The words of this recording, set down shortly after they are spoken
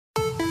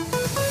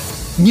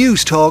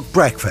News Talk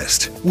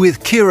Breakfast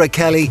with Ciara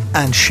Kelly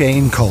and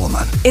Shane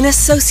Coleman. In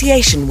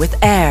association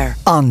with AIR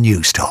on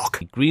News Talk.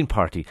 The Green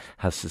Party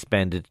has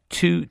suspended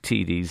two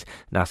TDs,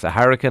 Neasa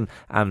Harrigan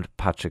and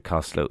Patrick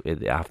Costello,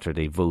 after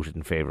they voted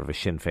in favour of a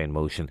Sinn Féin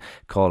motion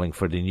calling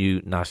for the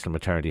new National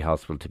Maternity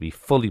Hospital to be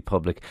fully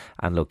public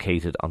and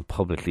located on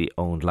publicly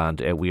owned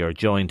land. We are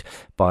joined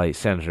by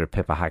Senator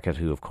Pippa Hackett,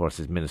 who of course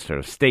is Minister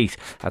of State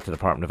at the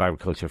Department of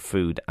Agriculture,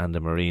 Food and the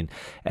Marine.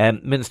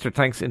 Minister,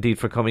 thanks indeed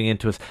for coming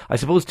into us. I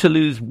suppose to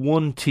lose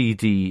one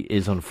TD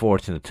is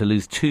unfortunate. To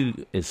lose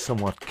two is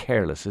somewhat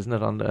careless, isn't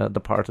it, on the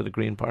part of the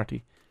Green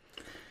Party?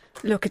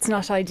 Look, it's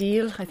not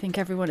ideal. I think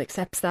everyone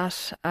accepts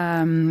that.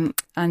 And,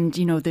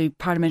 you know, the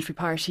parliamentary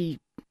party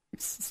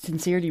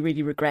sincerely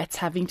really regrets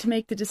having to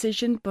make the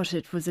decision, but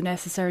it was a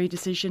necessary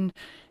decision.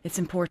 It's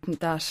important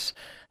that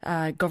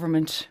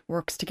government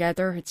works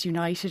together, it's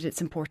united.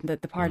 It's important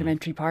that the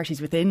parliamentary parties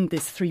within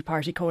this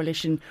three-party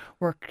coalition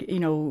work, you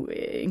know,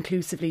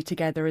 inclusively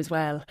together as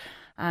well.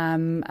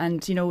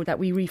 And, you know, that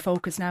we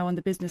refocus now on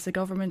the business of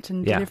government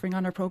and delivering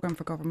on our programme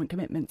for government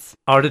commitments.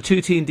 Are the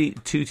two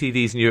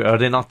TDs in your, are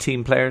they not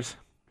team players?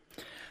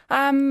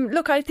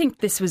 Look, I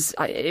think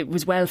it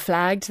was well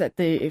flagged that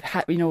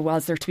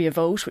was there to be a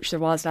vote, which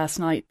there was last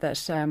night,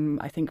 that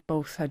I think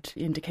both had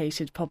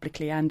indicated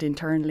publicly and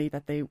internally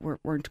that they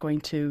weren't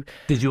going to.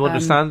 Did you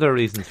understand their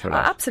reasons for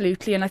that?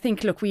 Absolutely, and I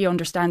think, look, we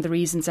understand the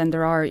reasons, and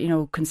there are, you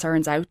know,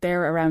 concerns out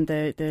there around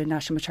the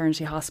National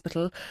Maternity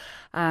Hospital.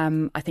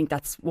 I think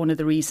that's one of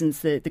the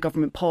reasons the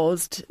government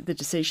paused the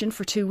decision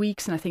for 2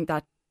 weeks, and I think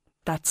that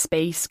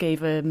space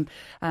gave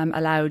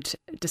allowed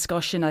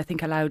discussion. I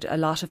think allowed a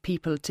lot of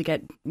people to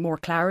get more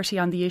clarity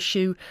on the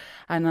issue,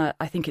 and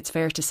I think it's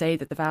fair to say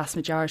that the vast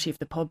majority of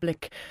the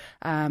public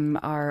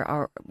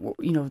are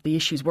you know, the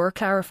issues were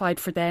clarified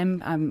for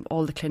them.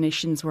 All the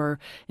clinicians were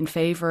in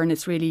favour, and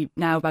it's really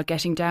now about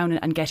getting down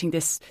and getting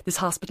this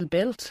hospital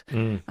built.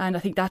 And I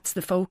think that's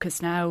the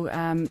focus now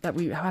that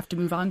we have to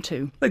move on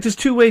to. Like, there's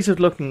two ways of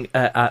looking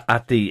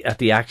at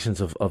the actions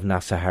of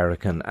Neasa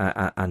Harrigan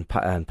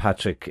and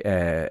Patrick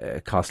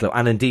Costello,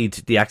 and indeed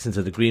the actions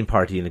of the Green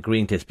Party in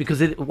agreeing to this,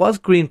 because it was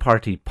Green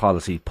Party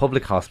policy,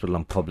 public hospital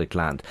on public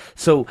land.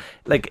 So,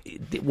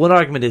 like, one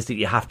argument is that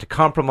you have to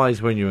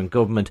compromise when you're in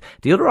government.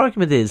 The other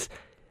argument is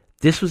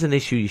this was an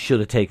issue you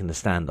should have taken a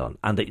stand on,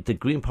 and the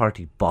Green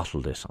Party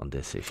bottled it on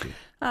this issue.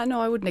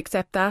 No, I wouldn't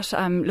accept that.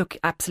 Look,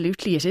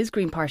 absolutely, it is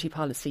Green Party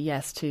policy,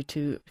 yes,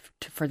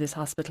 for this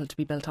hospital to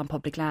be built on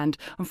public land.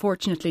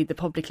 Unfortunately, the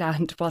public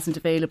land wasn't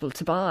available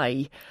to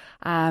buy,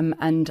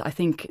 and I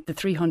think the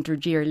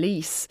 300-year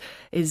lease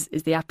is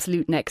the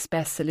absolute next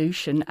best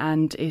solution,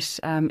 and it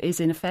is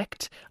in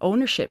effect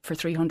ownership for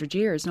 300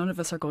 years. None of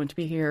us are going to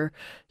be here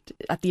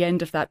at the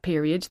end of that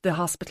period. The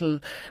hospital,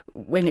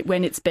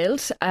 when it's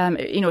built,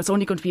 you know, it's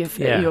only going to be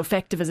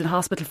effective as a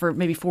hospital for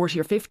maybe 40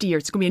 or 50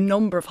 years. It's going to be a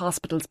number of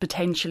hospitals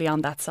potentially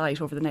on that site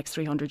over the next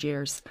 300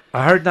 years.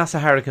 I heard Neasa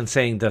Harrigan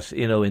saying that,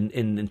 you know,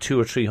 in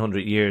 200 or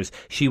 300 years,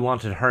 she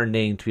wanted her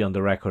name to be on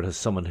the record as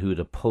someone who had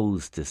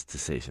opposed this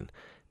decision.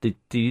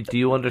 Do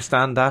you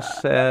understand that?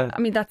 I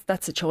mean,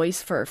 that's a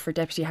choice for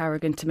Deputy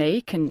Harrigan to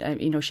make,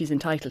 and you know, she's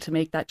entitled to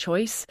make that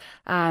choice.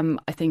 I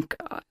think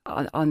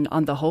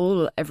on the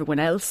whole, everyone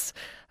else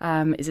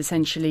is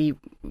essentially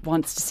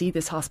wants to see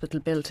this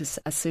hospital built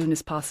as soon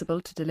as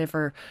possible to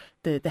deliver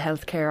the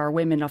healthcare our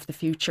women of the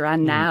future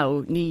and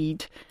now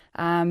need.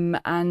 And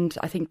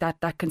I think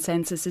that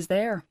consensus is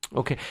there.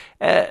 Okay.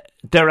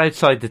 They're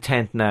outside the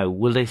tent now.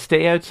 Will they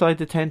stay outside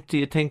the tent, do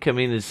you think? I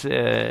mean,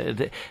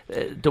 there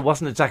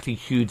wasn't exactly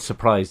huge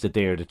surprise that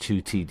they're the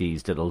two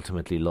TDs that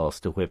ultimately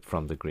lost the whip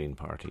from the Green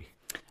Party.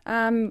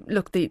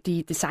 Look,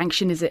 the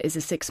sanction is a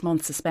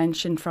 6-month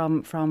suspension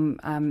from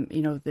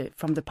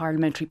the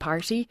parliamentary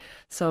party.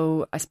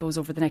 So I suppose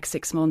over the next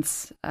 6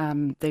 months,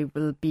 they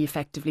will be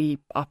effectively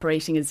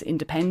operating as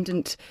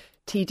independent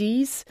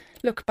TDs.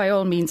 Look, by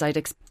all means,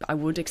 I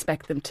would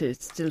expect them to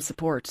still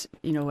support,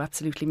 you know,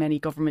 absolutely many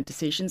government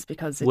decisions,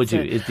 because it's would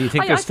you? Do you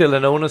think there's still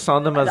an onus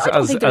on them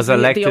as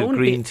elected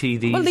Green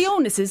TDs? Well, the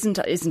onus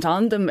isn't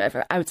on them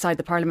outside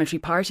the parliamentary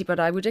party, but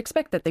I would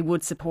expect that they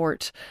would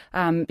support,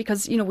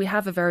 because, you know, we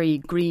have a very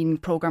green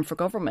programme for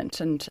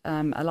government, and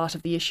a lot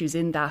of the issues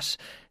in that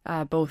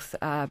both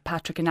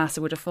Patrick and Neasa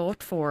would have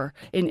fought for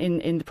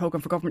in the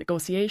programme for government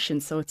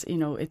negotiations. So it's, you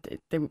know,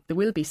 there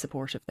will be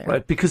supportive there.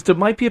 Right, because there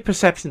might be a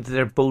perception that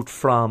they're both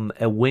from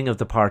a wing of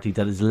the party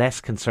that is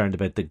less concerned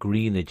about the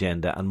green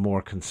agenda and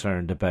more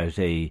concerned about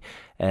a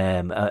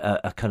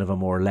kind of a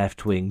more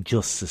left-wing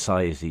just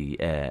society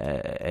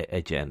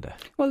agenda.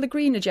 Well, the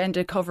green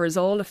agenda covers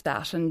all of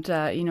that, and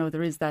you know,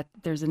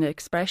 there's an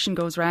expression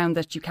goes around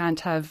that you can't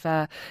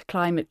have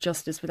climate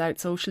justice without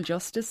social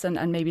justice,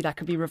 and maybe that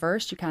could be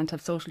reversed. You can't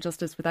have social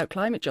justice without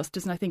climate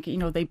justice, and I think, you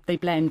know, they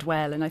blend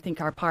well, and I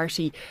think our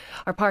party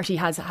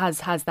has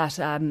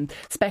that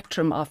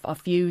spectrum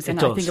of views, and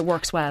I think it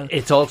works well.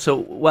 It's also,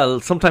 well,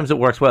 sometimes it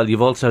works well.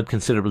 You've also had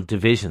considerable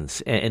divisions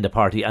in the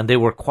party, and they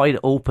were quite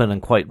open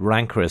and quite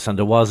rank cankerous, and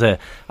there was I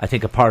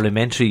think a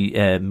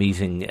parliamentary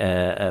meeting,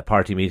 a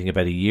party meeting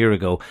about a year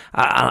ago.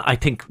 I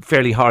think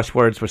fairly harsh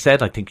words were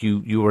said. I think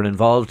you were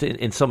involved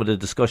in some of the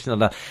discussion on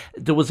that.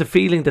 There was a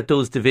feeling that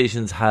those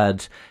divisions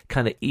had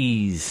kind of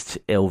eased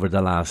over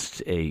the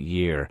last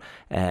year.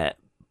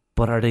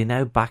 But are they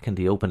now back in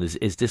the open?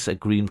 Is this a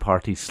Green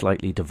Party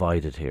slightly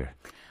divided here?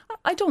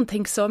 I don't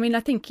think so. I mean, I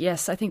think you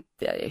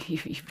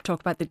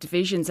talk about the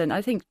divisions, and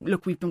I think,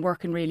 look, we've been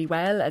working really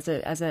well as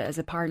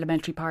a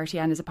parliamentary party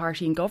and as a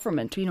party in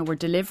government. You know, we're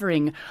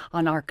delivering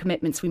on our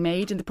commitments we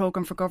made in the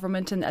programme for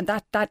government, and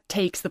that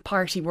takes the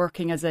party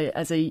working as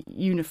a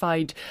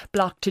unified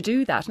bloc to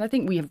do that. And I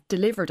think we have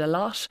delivered a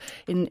lot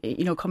in,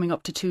 you know, coming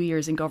up to 2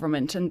 years in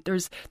government, and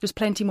there's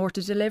plenty more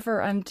to deliver,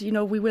 and, you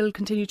know, we will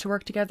continue to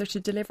work together to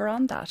deliver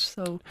on that.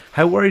 So,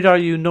 how worried are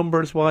you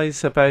numbers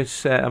wise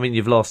about? I mean,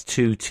 you've lost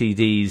 2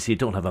 TDs. You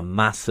don't have a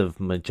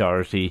massive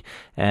majority.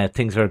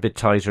 Things are a bit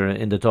tighter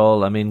in the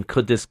Dáil. I mean,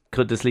 could this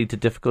lead to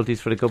difficulties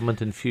for the government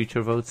in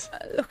future votes?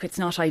 Look, it's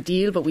not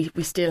ideal, but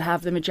we still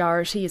have the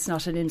majority. It's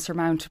not an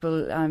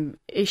insurmountable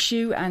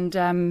issue.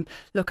 And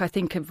look, I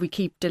think if we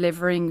keep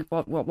delivering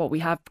what we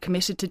have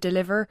committed to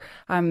deliver,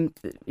 you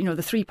know,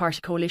 the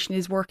 3-party coalition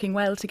is working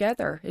well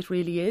together. It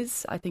really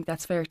is. I think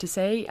that's fair to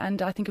say,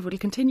 and I think it will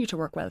continue to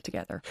work well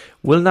together.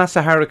 Will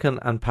Neasa Harrigan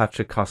and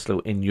Patrick Costello,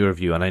 in your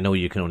view, and I know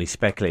you can only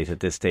speculate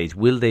at this stage,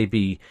 will they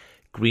be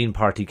Green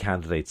Party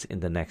candidates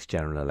in the next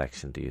general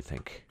election, do you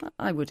think?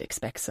 I would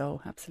expect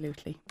so,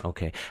 absolutely.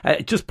 Okay.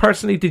 Just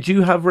personally, did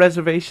you have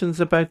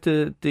reservations about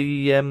the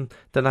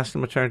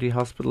National Maternity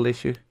Hospital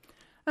issue?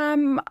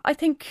 I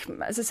think,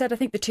 as I said, I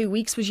think the 2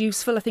 weeks was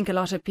useful. I think a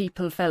lot of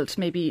people felt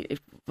maybe it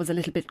was a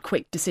little bit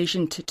quick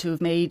decision to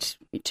have made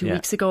 2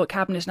 weeks ago at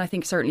Cabinet, and I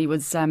think certainly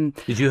was...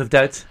 Did you have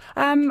doubts?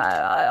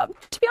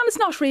 To be honest,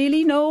 not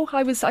really, no.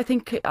 I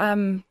think,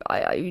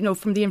 you know,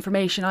 from the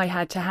information I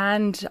had to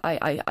hand,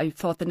 I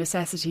thought the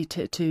necessity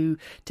to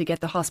get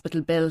the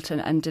hospital built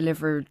and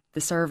deliver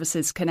the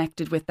services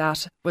connected with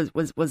that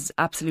was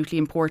absolutely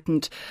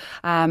important.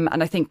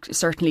 And I think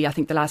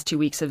the last 2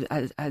 weeks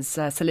has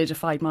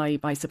solidified my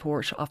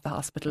support of the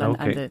hospital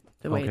and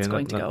the way it's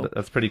going to go.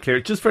 That's pretty clear.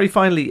 Just very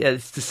finally,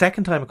 it's the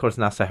second time, of course,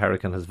 Neasa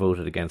Harrigan has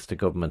voted against the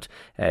government.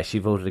 She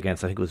voted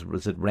against, I think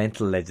was it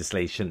rental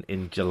legislation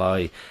in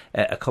July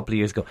a couple of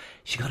years ago.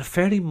 She got a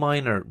fairly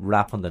minor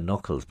rap on the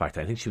knuckles back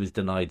then. I think she was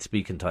denied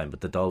speaking time,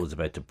 but the Dáil was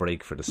about to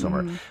break for the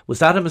summer. Was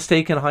that a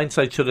mistake in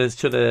hindsight? Should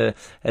a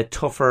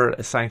tougher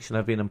sanction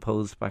have been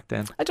imposed back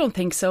then? I don't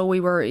think so. We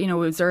were, you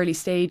know, it was early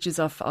stages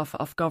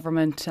of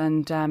government,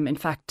 and in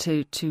fact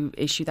to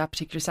issue that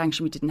particular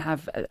sanction, we didn't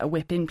have a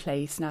whip in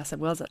place. Neasa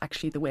was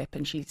actually the whip,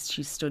 and she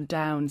stood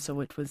down, so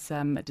it was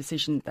a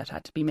decision that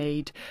had to be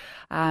made.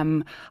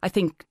 I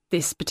think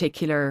this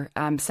particular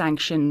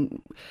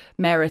sanction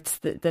merits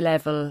the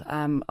level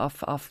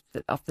of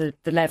the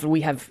level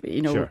we have.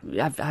 You know,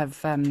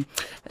 have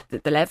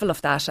the level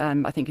of that.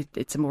 I think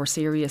it's a more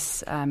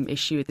serious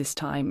issue at this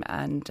time,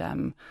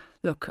 and.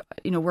 Look,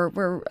 you know,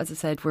 we're as I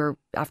said, we're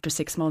after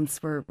 6 months,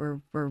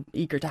 we're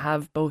eager to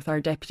have both our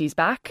deputies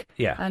back,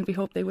 and we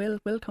hope they will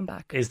come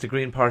back. Is the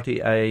Green Party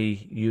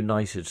a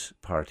united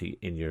party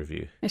in your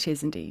view? It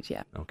is indeed,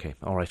 yeah. Okay,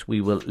 all right, we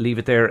will leave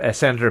it there.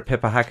 Senator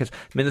Pippa Hackett,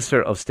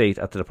 Minister of State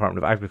at the Department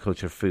of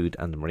Agriculture, Food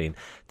and the Marine.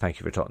 Thank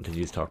you for talking to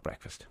News Talk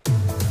Breakfast.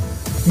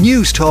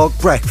 News Talk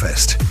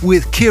Breakfast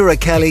with Ciara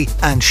Kelly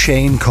and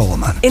Shane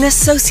Coleman. In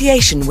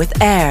association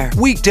with AIR.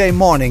 Weekday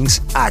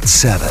mornings at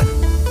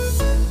 7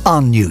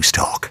 on News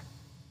Talk.